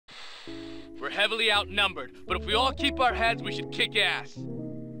heavily outnumbered, but if we all keep our heads, we should kick ass.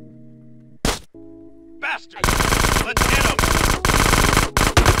 Bastards! Let's hit them!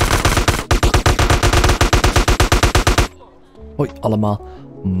 Hoi allemaal,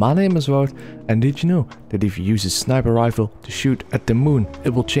 my name is Wout, and did you know that if you use a sniper rifle to shoot at the moon, it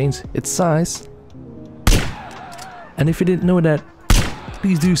will change its size? And if you didn't know that,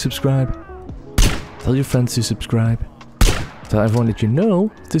 please do subscribe. Tell your friends to subscribe. Tell everyone that you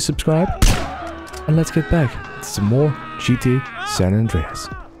know to subscribe. And let's get back to some more GTA San Andreas.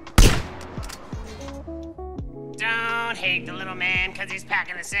 Don't hate the little man because he's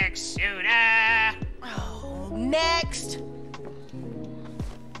packing a 6-shooter. Oh, next.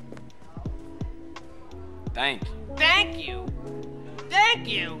 Thank you. Thank you. Thank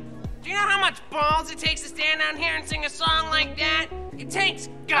you. Do you know how much balls it takes to stand down here and sing a song like that? It takes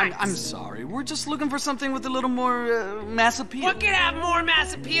guts. I'm sorry. We're just looking for something with a little more mass appeal. What could have more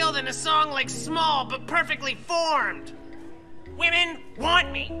mass appeal than a song like Small but Perfectly Formed? Women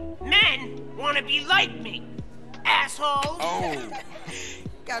want me. Men want to be like me. Assholes. Oh.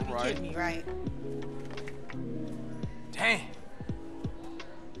 Gotta be kidding me, right? Damn.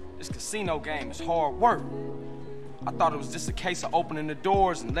 This casino game is hard work. I thought it was just a case of opening the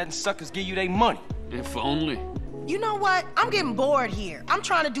doors and letting suckers give you their money. If only. You know what? I'm getting bored here. I'm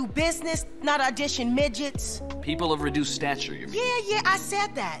trying to do business, not audition midgets. People of reduced stature, you mean? Yeah, I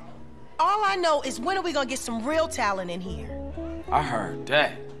said that. All I know is when are we gonna get some real talent in here? I heard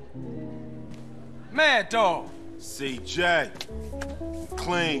that. Madd Dogg. CJ.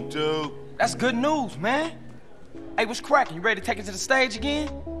 Clean, dude. That's good news, man. Hey, what's cracking? You ready to take it to the stage again?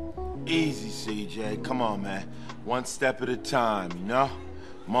 Easy, CJ. Come on, man. One step at a time, you know?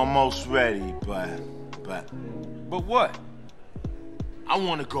 I'm almost ready, but... But what? I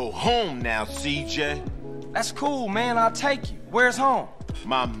want to go home now, CJ. That's cool, man. I'll take you. Where's home?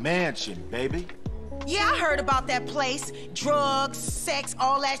 My mansion, baby. Yeah, I heard about that place. Drugs, sex,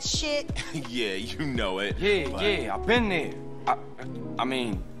 all that shit. Yeah, you know it. Yeah, I've been there. I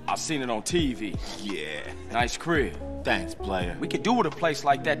mean, I've seen it on TV. Yeah. Nice crib. Thanks, player. We could do with a place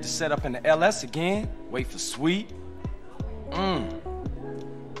like that to set up in the LS again. Wait for Sweet.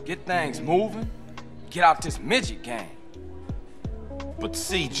 Get things moving. Get out this midget game. But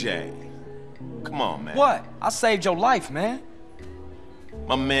CJ, come on, man. What? I saved your life, man.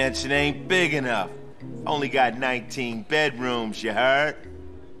 My mansion ain't big enough. Only got 19 bedrooms, you heard?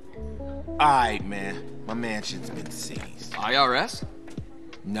 Alright, man. My mansion's been seized. IRS?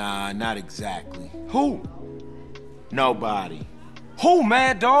 Nah, not exactly. Who? Nobody. Who,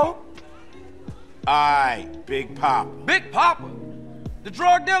 Madd Dogg? Alright, Big Papa. Big Papa? The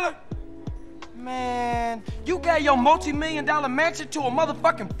drug dealer? Man, you gave your multi-million-dollar mansion to a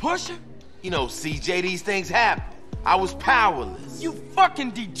motherfucking pusher? You know, CJ, these things happen. I was powerless. You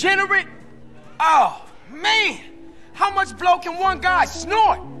fucking degenerate? Oh, man! How much blow can one guy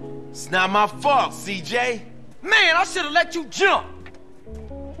snort? It's not my fault, CJ. Man, I should've let you jump.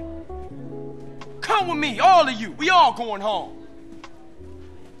 Come with me, all of you. We all going home.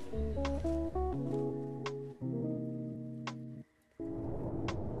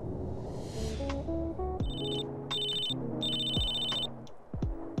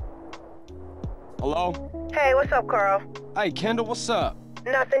 Hello? Hey, what's up, Carl? Hey, Kendall, what's up?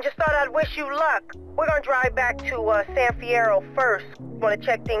 Nothing, just thought I'd wish you luck. We're gonna drive back to San Fierro first. Wanna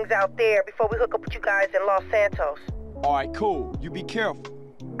check things out there before we hook up with you guys in Los Santos. All right, cool. You be careful.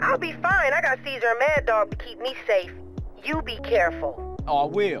 I'll be fine. I got Caesar and Madd Dogg to keep me safe. You be careful. Oh, I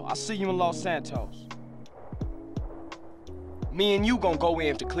will. I'll see you in Los Santos. Me and you gonna go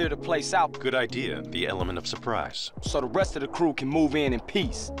in to clear the place out. Good idea, the element of surprise. So the rest of the crew can move in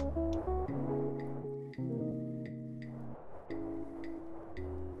peace.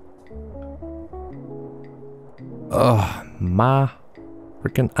 Ugh, my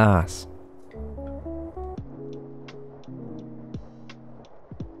freaking ass.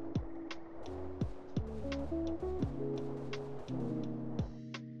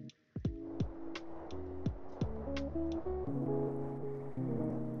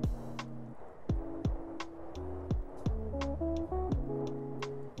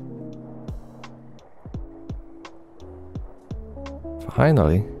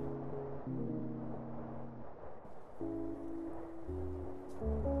 Finally.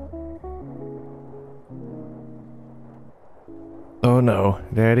 Oh no,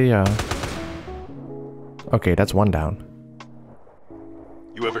 there they are. Okay, that's one down.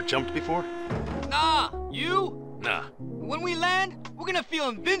 You ever jumped before? Nah, you? Nah. When we land, we're gonna feel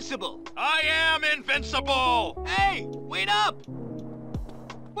invincible. I am invincible! Hey, wait up!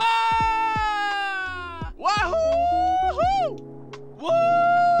 Wah! Wahoo!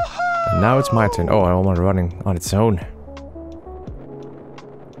 Woo-hoo! now it's my turn. Oh, I'm running on its own.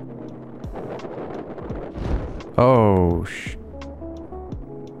 Oh,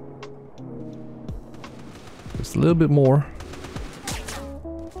 just a little bit more.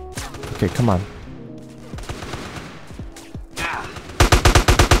 Okay, come on.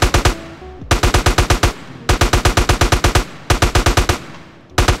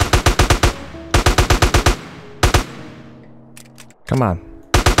 Come on.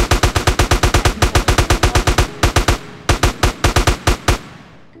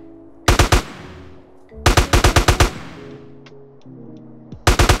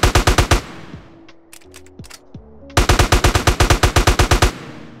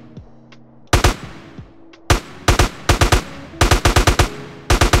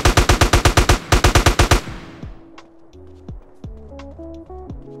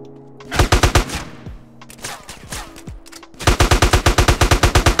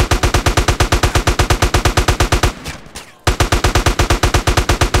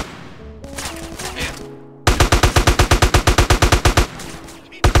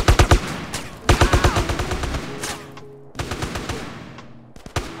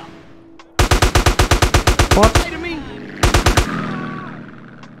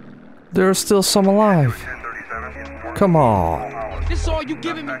 There's still some alive. Come on. This all you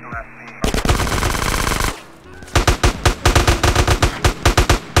giving me?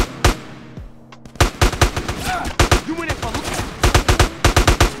 You went in for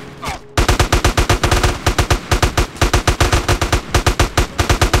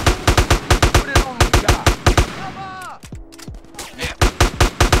put it on me, God.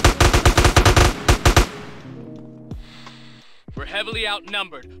 We're heavily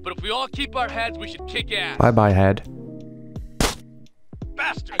outnumbered, but if we all keep our heads, we should kick ass. Bye-bye, head.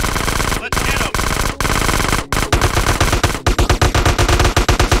 Bastard! Let's hit him!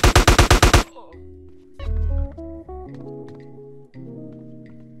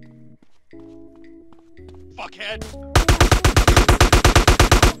 Fuckhead!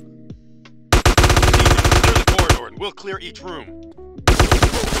 Clear the corridor and we'll clear each room.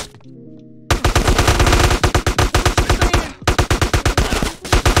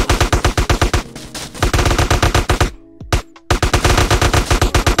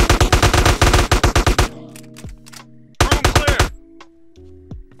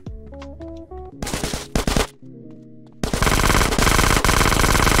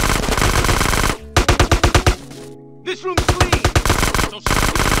 This room's clean!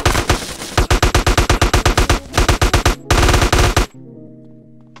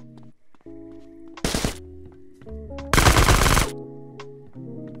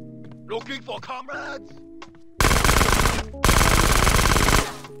 Looking for comrades?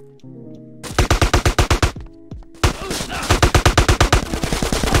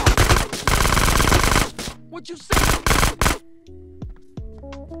 What you say?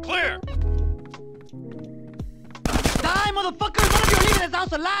 Clear! Die, motherfuckers! None of you are leaving this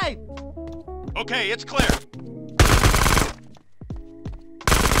house alive! Okay, it's clear.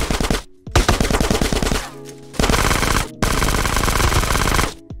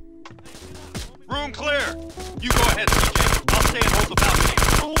 Room clear. You go ahead, CJ. I'll stay and hold the balcony.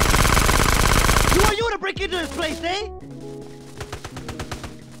 Who are you to break into this place, eh?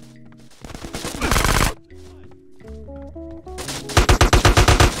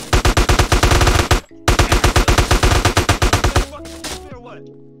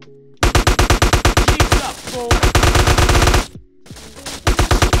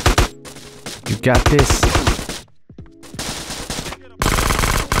 You got this.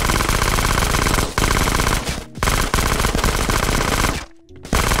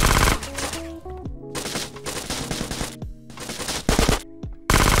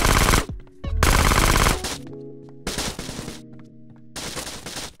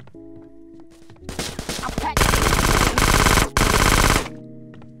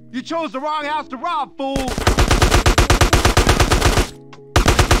 You chose the wrong house to rob, fool!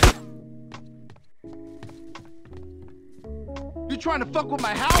 You trying to fuck with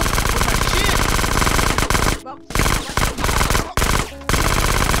my house? With my shit?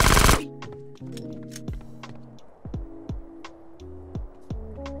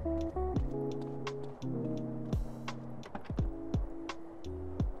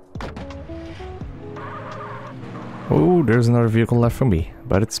 Oh, there's another vehicle left for me,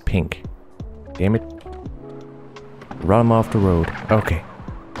 but it's pink. Damn it. Run him off the road. Okay.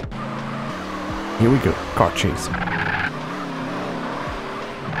 Here we go. Car chase.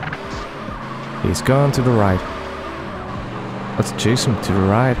 He's gone to the right. Let's chase him to the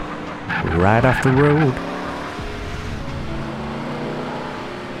right. Right off the road.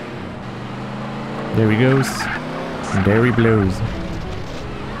 There he goes. And there he blows.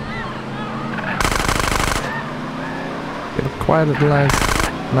 Get quite a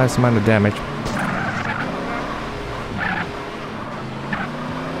nice amount of damage.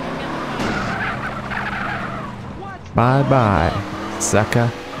 Bye bye,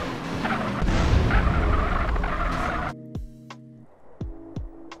 sucker.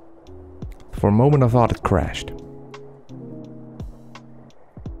 For a moment I thought it crashed.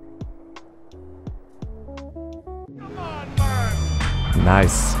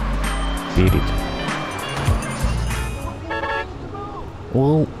 Nice. Beat it.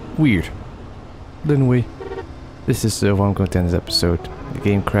 Well, weird. Didn't we? This is where I'm going to end this episode. The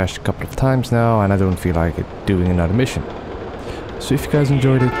game crashed a couple of times now and I don't feel like doing another mission. So if you guys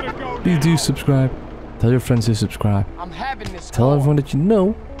enjoyed it, please do subscribe. Tell your friends to subscribe. Tell everyone that you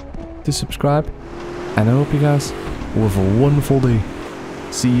know to subscribe. And I hope you guys will have a wonderful day.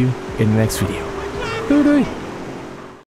 See you in the next video. Bye bye.